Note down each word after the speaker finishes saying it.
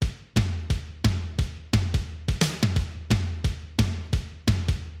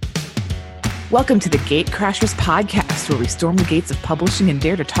Welcome to the Gatecrashers podcast, where we storm the gates of publishing and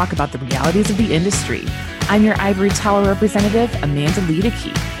dare to talk about the realities of the industry. I'm your ivory tower representative, Amanda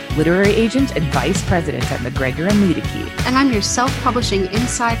Luedeke, literary agent and vice president at MacGregor Luedeke. And I'm your self-publishing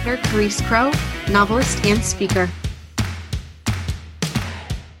insider, Charis Crowe, novelist and speaker.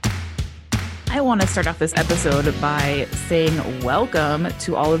 I want to start off this episode by saying welcome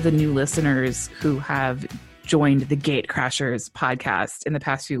to all of the new listeners who have joined the Gatecrashers podcast in the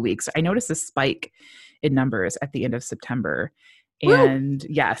past few weeks. I noticed a spike in numbers at the end of September. And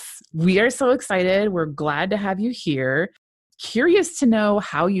yes, we are so excited. We're glad to have you here. Curious to know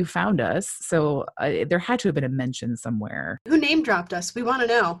how you found us. So there had to have been a mention somewhere. Who name dropped us? We want to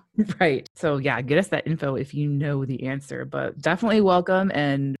know. Right. So yeah, get us that info if you know the answer, but definitely welcome.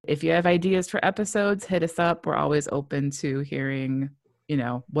 And if you have ideas for episodes, hit us up. We're always open to hearing,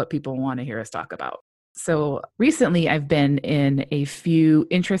 what people want to hear us talk about. So recently I've been in a few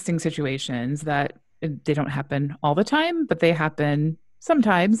interesting situations that they don't happen all the time, but they happen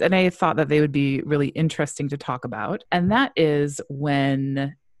sometimes. And I thought that they would be really interesting to talk about. And that is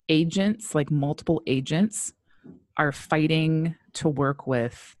when agents, like multiple agents, are fighting to work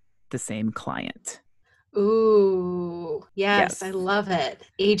with the same client. Ooh, yes. I love it.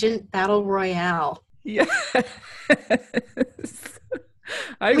 Agent Battle Royale. Yes.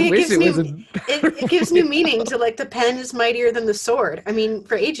 I wish it was it gives new meaning to like the pen is mightier than the sword. I mean,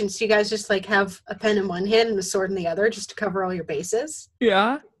 for agents, you guys just like have a pen in one hand and a sword in the other just to cover all your bases.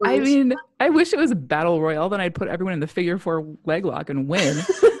 Yeah. I mean, I wish it was a battle royale. Then I'd put everyone in the figure 4 leg lock and win.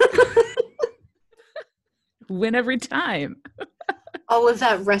 Win every time. All of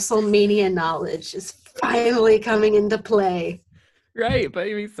that WrestleMania knowledge is finally coming into play. Right. But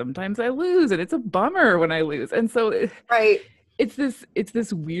I mean, sometimes I lose and it's a bummer when I lose. And so right. It's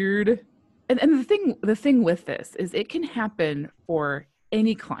this weird, and the thing with this is it can happen for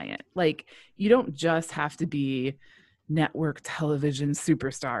any client. Like, you don't just have to be network television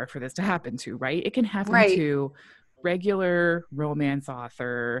superstar for this to happen to, right? It can happen to regular romance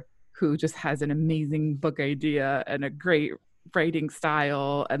author who just has an amazing book idea and a great writing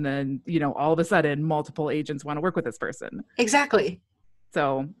style, and then all of a sudden multiple agents want to work with this person. Exactly.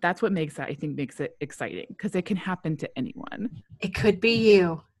 So that's what makes it exciting, because it can happen to anyone. It could be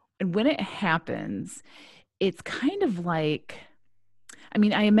you. And when it happens, it's kind of like, I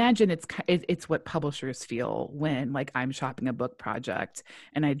mean, I imagine it's what publishers feel when, like, I'm shopping a book project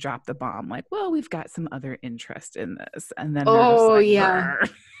and I drop the bomb, like, well, we've got some other interest in this. And then they're just like, yeah.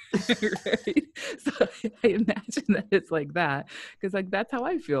 Right? So I imagine that it's like that, because like that's how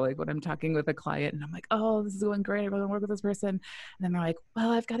I feel like when I'm talking with a client and I'm like, oh, this is going great, I really want to work with this person, and then they're like,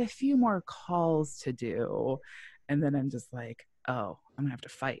 well, I've got a few more calls to do, and then I'm just like, oh, I'm gonna have to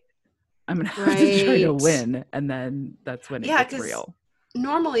fight, I'm gonna have to try to win, and then that's when it gets real.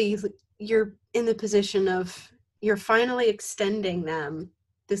 Normally you're in the position of you're finally extending them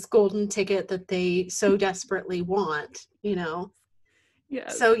this golden ticket that they so desperately want,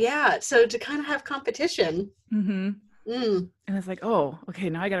 Yes. So to kind of have competition. Mm-hmm. And it's like, oh, okay,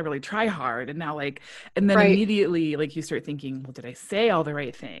 now I got to really try hard. And now and then immediately you start thinking, well, did I say all the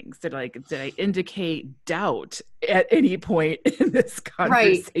right things? Did I indicate doubt at any point in this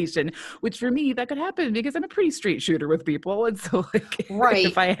conversation? Which for me, that could happen because I'm a pretty straight shooter with people. And so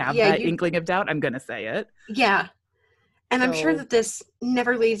if I have that inkling of doubt, I'm going to say it. Yeah. And I'm sure that this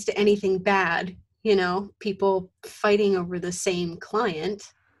never leads to anything bad. People fighting over the same client,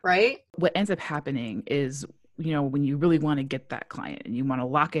 right? What ends up happening is, when you really want to get that client and you want to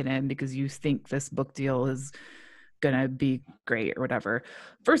lock it in because you think this book deal is going to be great or whatever.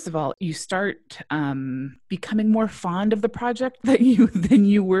 First of all, you start becoming more fond of the project than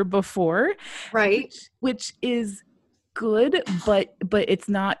you were before. Right. Which is good, but it's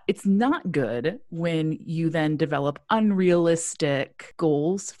not good when you then develop unrealistic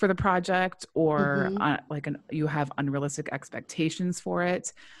goals for the project, or you have unrealistic expectations for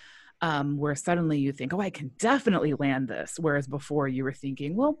it, where suddenly you think, oh, I can definitely land this, whereas before you were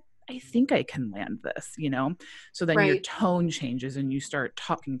thinking, well, I think I can land this, so then your tone changes and you start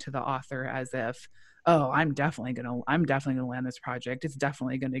talking to the author as if, oh, I'm definitely gonna land this project, it's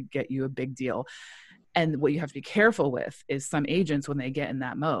definitely gonna get you a big deal. And what you have to be careful with is some agents, when they get in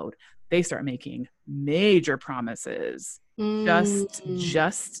that mode, they start making major promises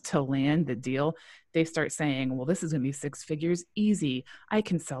just to land the deal. They start saying, well, this is going to be 6 figures easy. I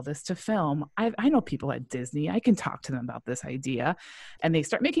can sell this to film. I know people at Disney. I can talk to them about this idea. And they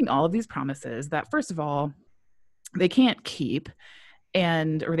start making all of these promises that, first of all, they can't keep,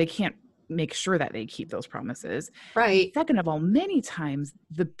 or they can't make sure that they keep those promises. Right. Second of all, many times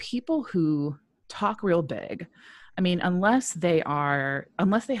the people who talk real big, I mean, unless they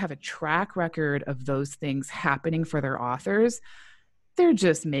have a track record of those things happening for their authors, they're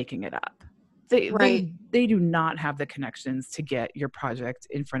just making it up. They do not have the connections to get your project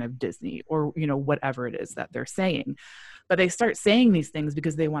in front of Disney or, whatever it is that they're saying. But they start saying these things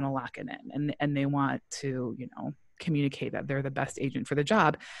because they want to lock it in, and they want to, communicate that they're the best agent for the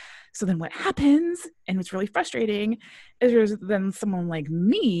job. So then what happens, and it's really frustrating, is there's then someone like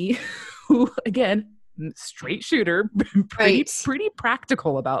me who, again, straight shooter, pretty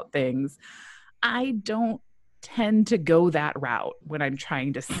practical about things. I don't tend to go that route when I'm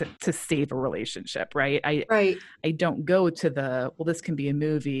trying to save a relationship, right? I don't go to well, this can be a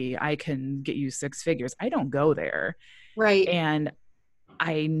movie, I can get you 6 figures. I don't go there. Right. And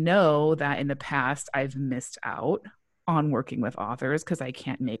I know that in the past I've missed out on working with authors because I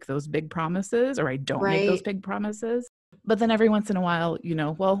can't make those big promises, or I don't make those big promises. But then every once in a while,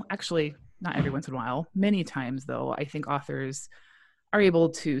 well, actually not every once in a while, many times though, I think authors are able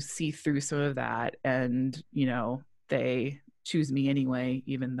to see through some of that, and they choose me anyway,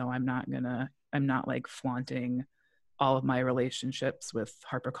 even though I'm not like flaunting all of my relationships with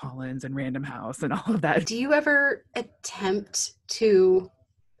HarperCollins and Random House and all of that. Do you ever attempt to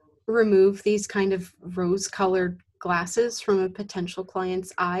remove these kind of rose-colored glasses from a potential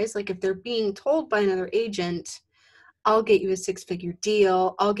client's eyes? Like if they're being told by another agent, I'll get you a 6-figure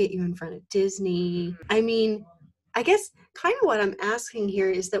deal, I'll get you in front of Disney. I mean, I guess kind of what I'm asking here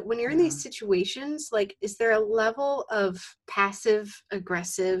is that when you're in these situations, like, is there a level of passive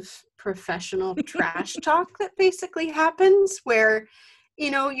aggressive professional trash talk that basically happens where,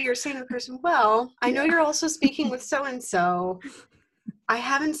 you're saying to the person, well, I know you're also speaking with so-and-so. I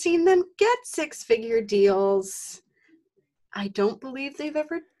haven't seen them get 6-figure deals. I don't believe they've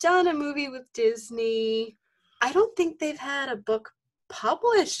ever done a movie with Disney. I don't think they've had a book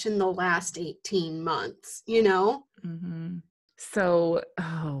published in the last 18 months, Mm-hmm. So,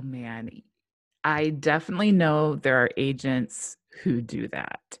 oh man, I definitely know there are agents who do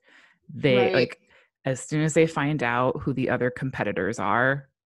that. They like, as soon as they find out who the other competitors are,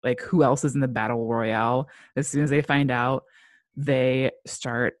 like who else is in the battle royale, as soon as they find out, they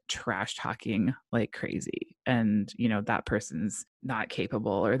start trash talking like crazy. And, that person's not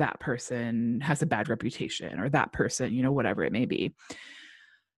capable, or that person has a bad reputation, or that person, whatever it may be.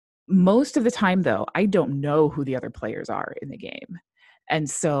 Most of the time, though, I don't know who the other players are in the game. And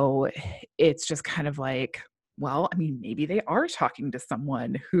so it's just kind of like, well, I mean, maybe they are talking to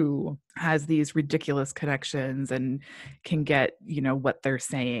someone who has these ridiculous connections and can get, what they're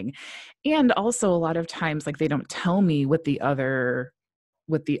saying. And also a lot of times, like, they don't tell me what the other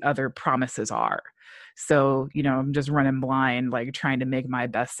promises are. So, I'm just running blind, like trying to make my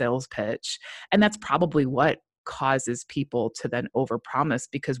best sales pitch. And that's probably what causes people to then overpromise,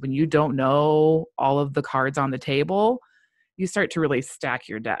 because when you don't know all of the cards on the table, you start to really stack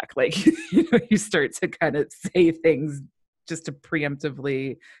your deck. Like, you start to kind of say things just to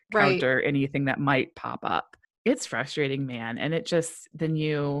preemptively counter anything that might pop up. It's frustrating, man. And it just,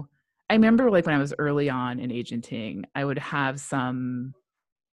 I remember like when I was early on in agenting, I would have some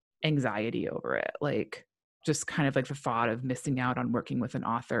anxiety over it. Like, just kind of like the thought of missing out on working with an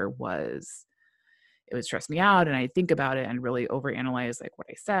author it would stress me out, and I think about it and really overanalyze like what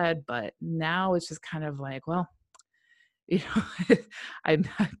I said. But now it's just kind of like, well, I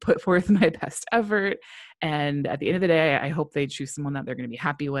put forth my best effort, and at the end of the day, I hope they choose someone that they're going to be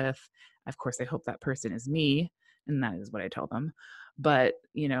happy with. Of course, I hope that person is me, and that is what I tell them. But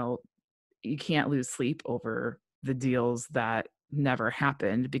you can't lose sleep over the deals that never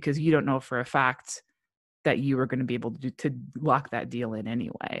happened, because you don't know for a fact that you were going to be able to lock that deal in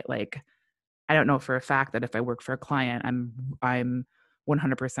anyway. Like, I don't know for a fact that if I work for a client, I'm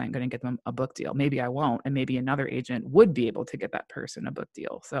 100% going to get them a book deal. Maybe I won't, and maybe another agent would be able to get that person a book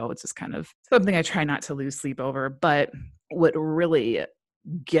deal. So it's just kind of something I try not to lose sleep over. But what really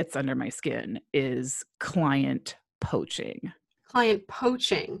gets under my skin is client poaching. Client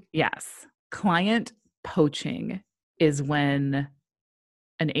poaching? Yes. Client poaching is when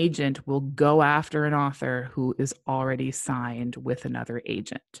an agent will go after an author who is already signed with another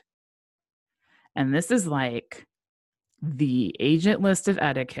agent. And this is like the agent list of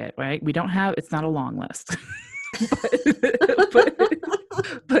etiquette, right? It's not a long list,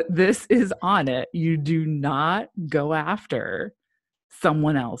 but this is on it. You do not go after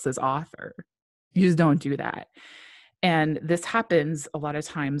someone else's author. You just don't do that. And this happens a lot of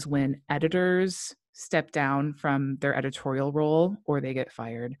times when editors step down from their editorial role, or they get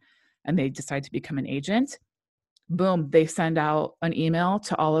fired and they decide to become an agent. Boom, they send out an email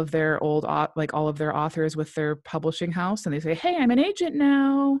to all of their all of their authors with their publishing house, and they say, hey, I'm an agent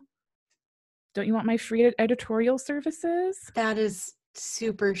now. Don't you want my free editorial services? That is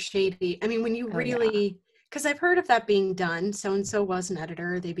super shady. I mean, when you Oh yeah. really, because I've heard of that being done. So-and-so was an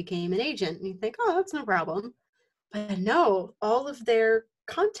editor, they became an agent, and you think, oh, that's no problem. But no, all of their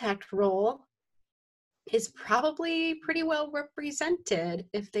contact role is probably pretty well represented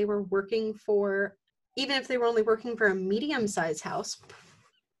if they were working for, even if they were only working for a medium-sized house.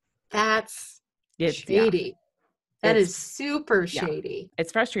 That's shady. That is super shady.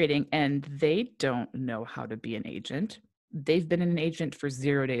 It's frustrating, and they don't know how to be an agent. They've been an agent for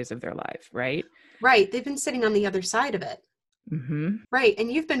 0 days of their life, right? Right. They've been sitting on the other side of it. Mm-hmm. Right.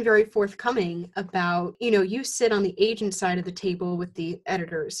 And you've been very forthcoming about, you sit on the agent side of the table with the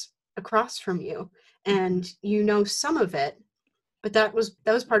editors across from you, and you know some of it. But that was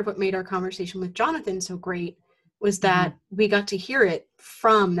part of what made our conversation with Jonathan so great, was that we got to hear it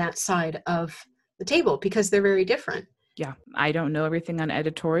from that side of the table, because they're very different. Yeah. I don't know everything on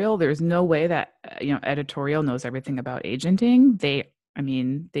editorial. There's no way that, editorial knows everything about agenting. They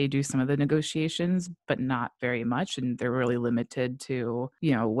do some of the negotiations, but not very much. And they're really limited to,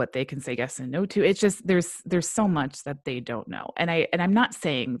 what they can say yes and no to. It's just, there's so much that they don't know. And I'm not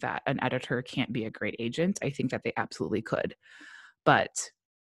saying that an editor can't be a great agent. I think that they absolutely could. But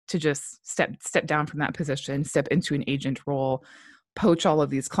to just step down from that position, step into an agent role, poach all of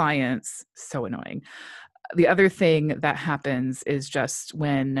these clients, so annoying. The other thing that happens is just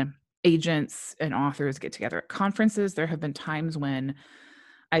when agents and authors get together at conferences, there have been times when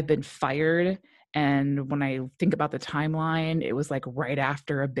I've been fired. And when I think about the timeline, it was like right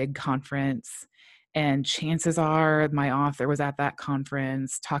after a big conference. And chances are my author was at that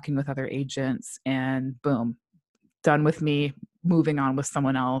conference talking with other agents, and boom, done with me, moving on with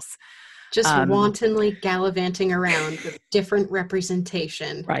someone else. Just wantonly gallivanting around with different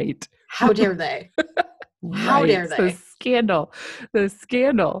representation. Right. How dare they? Right. How dare they? The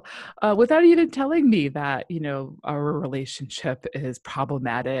scandal, without even telling me that, our relationship is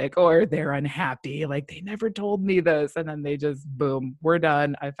problematic or they're unhappy. Like, they never told me this. And then they just, boom, we're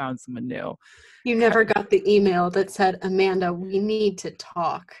done. I found someone new. You never got the email that said, Amanda, we need to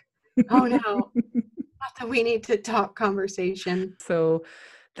talk. Oh no, not the we need to talk conversation. So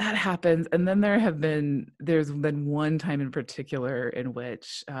that happens. And then there's been one time in particular in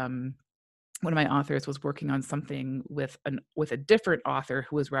which, one of my authors was working on something with a different author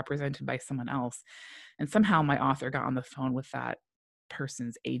who was represented by someone else. And somehow my author got on the phone with that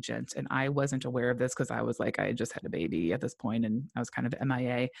person's agent. And I wasn't aware of this because I was like, I just had a baby at this point and I was kind of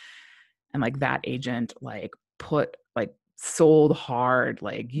MIA. And like that agent, sold hard,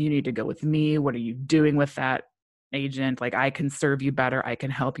 like, you need to go with me. What are you doing with that agent? Like, I can serve you better. I can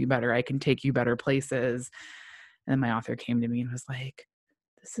help you better. I can take you better places. And then my author came to me and was like,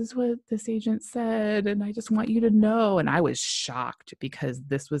 this is what this agent said, and I just want you to know. And I was shocked because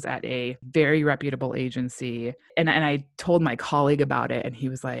this was at a very reputable agency. And I told my colleague about it, and he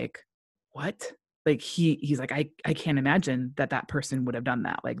was like, what? Like, he's like, I can't imagine that person would have done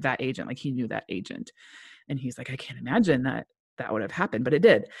that. Like, that agent, like, he knew that agent. And he's like, I can't imagine that would have happened, but it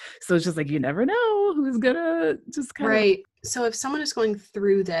did. So it's just like, you never know who's gonna just kind of. Right. So if someone is going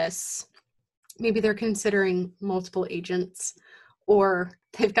through this, maybe they're considering multiple agents, or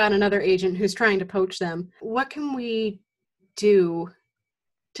they've got another agent who's trying to poach them. What can we do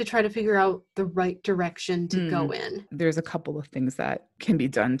to try to figure out the right direction to go in? There's a couple of things that can be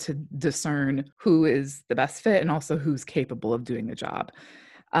done to discern who is the best fit and also who's capable of doing the job.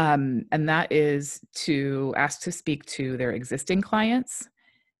 And that is to ask to speak to their existing clients,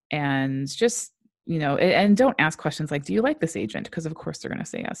 and just, and don't ask questions like, do you like this agent? Because of course they're going to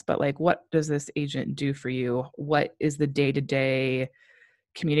say yes. But like, what does this agent do for you? What is the day-to-day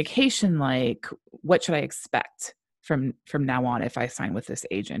communication like? What should I expect from now on if I sign with this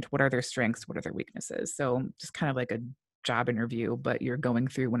agent? What are their strengths? What are their weaknesses? So just kind of like a job interview, but you're going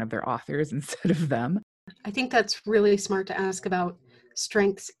through one of their authors instead of them. I think that's really smart to ask about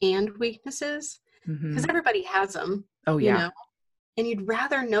strengths and weaknesses, because everybody has them. Oh yeah. And you'd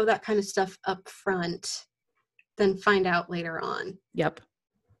rather know that kind of stuff up front than find out later on. Yep.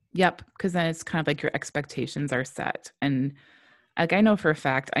 Because then it's kind of like your expectations are set. And like, I know for a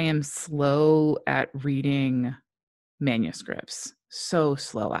fact, I am slow at reading manuscripts. So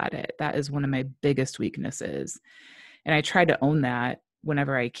slow at it. That is one of my biggest weaknesses. And I try to own that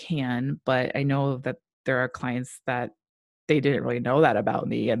whenever I can, but I know that there are clients that they didn't really know that about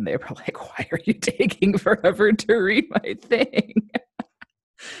me. And they were like, why are you taking forever to read my thing?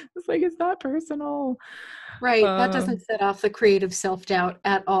 It's like, it's not personal. Right. That doesn't set off the creative self-doubt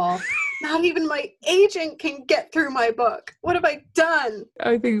at all. Not even my agent can get through my book. What have I done?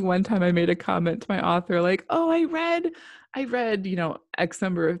 I think one time I made a comment to my author like, oh, I read, X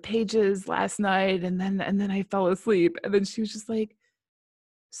number of pages last night and then I fell asleep. And then she was just like,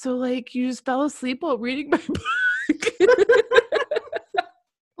 so like you just fell asleep while reading my book?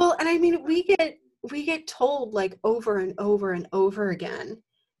 Well, and I mean, we get told like over and over and over again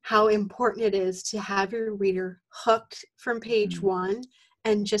how important it is to have your reader hooked from page one,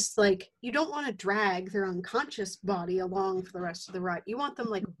 and just like, you don't want to drag their unconscious body along for the rest of the ride. You want them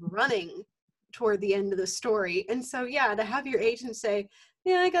like running toward the end of the story. And so, yeah, to have your agent say,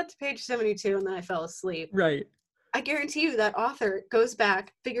 yeah, I got to page 72 and then I fell asleep. Right. I guarantee you that author goes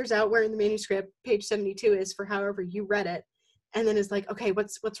back, figures out where in the manuscript page 72 is for however you read it, and then is like, okay,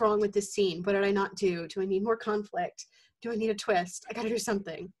 what's wrong with this scene? What did I not do? Do I need more conflict? Do I need a twist? I got to do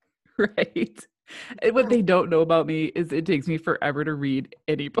something. Right. And what they don't know about me is it takes me forever to read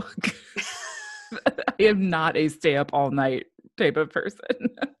any book. I am not a stay up all night type of person.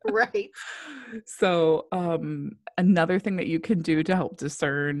 Right. So another thing that you can do to help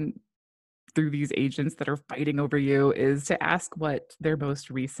discern through these agents that are fighting over you is to ask what their most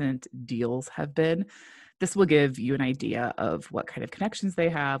recent deals have been. This will give you an idea of what kind of connections they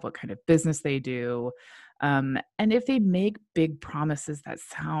have, what kind of business they do. And if they make big promises that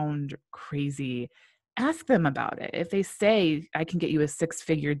sound crazy, ask them about it. If they say, I can get you a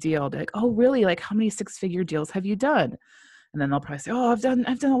 6-figure deal, be like, oh, really? Like, how many 6-figure deals have you done? And then they'll probably say, oh, I've done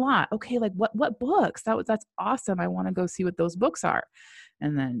a lot. Okay, like what books? That's awesome. I want to go see what those books are.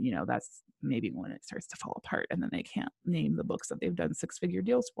 And then, that's maybe when it starts to fall apart, and then they can't name the books that they've done 6-figure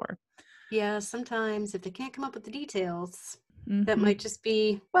deals for. Yeah, sometimes if they can't come up with the details, that might just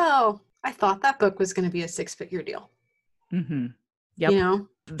be, well, I thought that book was going to be a 6-figure deal. Mm-hmm. Yep.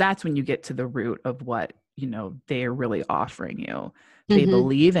 That's when you get to the root of what, they're really offering you. They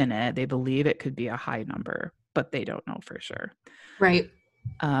believe in it. They believe it could be a high number, but they don't know for sure. Right.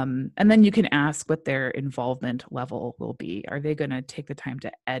 And then you can ask what their involvement level will be. Are they going to take the time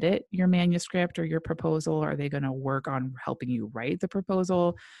to edit your manuscript or your proposal? Are they going to work on helping you write the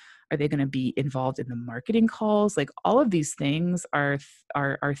proposal? Are they going to be involved in the marketing calls? Like, all of these things are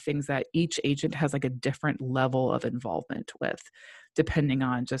things that each agent has like a different level of involvement with, depending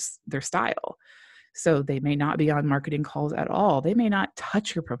on just their style. So they may not be on marketing calls at all. They may not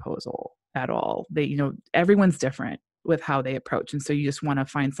touch your proposal at all. They, everyone's different with how they approach. And so you just want to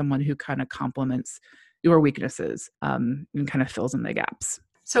find someone who kind of complements your weaknesses and kind of fills in the gaps.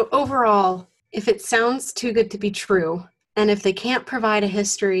 So overall, if it sounds too good to be true, and if they can't provide a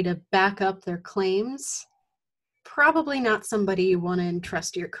history to back up their claims, probably not somebody you want to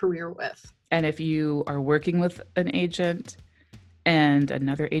entrust your career with. And if you are working with an agent and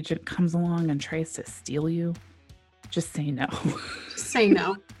another agent comes along and tries to steal you, just say no. Just say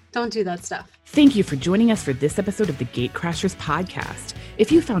no. Don't do that stuff. Thank you for joining us for this episode of the Gatecrashers podcast.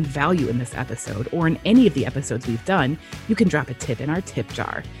 If you found value in this episode or in any of the episodes we've done, you can drop a tip in our tip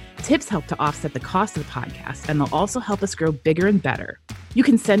jar. Tips help to offset the cost of the podcast, and they'll also help us grow bigger and better. You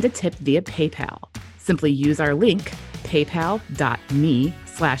can send a tip via PayPal. Simply use our link,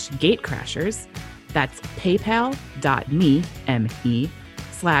 paypal.me/gatecrashers. That's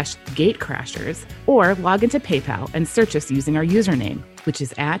paypal.me/gatecrashers, or log into PayPal and search us using our username, which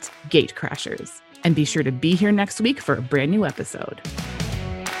is @Gatecrashers. And be sure to be here next week for a brand new episode.